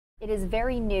It is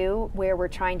very new, where we're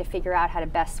trying to figure out how to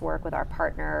best work with our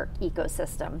partner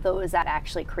ecosystem, those that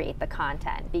actually create the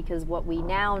content, because what we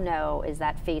now know is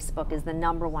that Facebook is the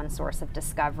 #1 source of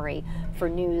discovery for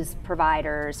news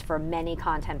providers, for many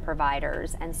content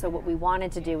providers. And so what we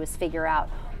wanted to do was figure out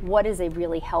what is a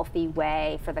really healthy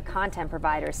way for the content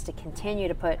providers to continue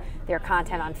to put their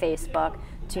content on Facebook,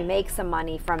 to make some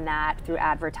money from that through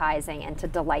advertising, and to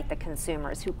delight the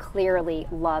consumers who clearly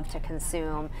love to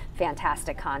consume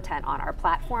fantastic content on our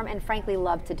platform and frankly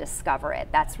love to discover it.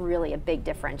 That's really a big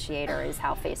differentiator, is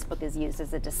how Facebook is used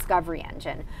as a discovery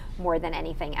engine more than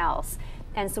anything else.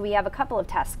 And so we have a couple of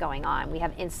tests going on. We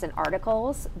have instant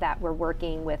articles that we're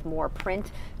working with more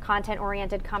print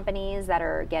content-oriented companies that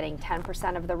are getting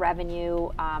 10% of the revenue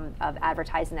of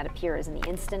advertising that appears in the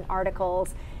instant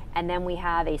articles. And then we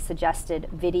have a suggested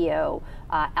video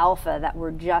alpha that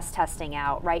we're just testing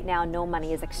out. Right now, no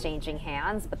money is exchanging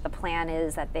hands, but the plan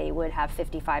is that they would have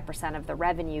 55% of the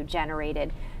revenue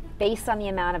generated based on the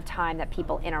amount of time that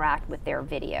people interact with their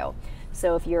video.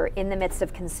 So if you're in the midst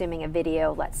of consuming a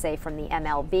video, let's say from the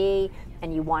MLB,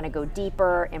 and you want to go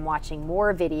deeper in watching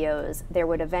more videos, there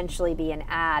would eventually be an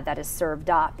ad that is served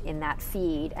up in that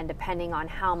feed, and depending on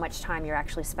how much time you're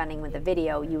actually spending with the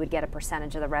video, you would get a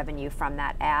percentage of the revenue from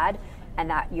that ad, and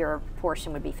that your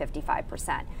portion would be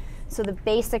 55%. So the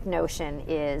basic notion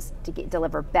is to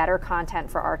deliver better content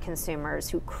for our consumers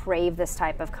who crave this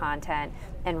type of content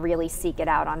and really seek it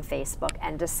out on Facebook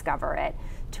and discover it,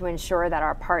 to ensure that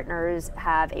our partners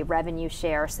have a revenue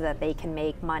share so that they can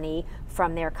make money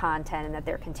from their content and that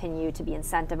they're continue to be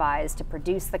incentivized to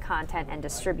produce the content and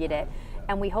distribute it.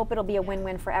 And we hope it'll be a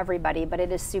win-win for everybody, but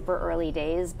it is super early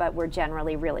days, but we're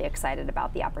generally really excited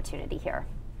about the opportunity here.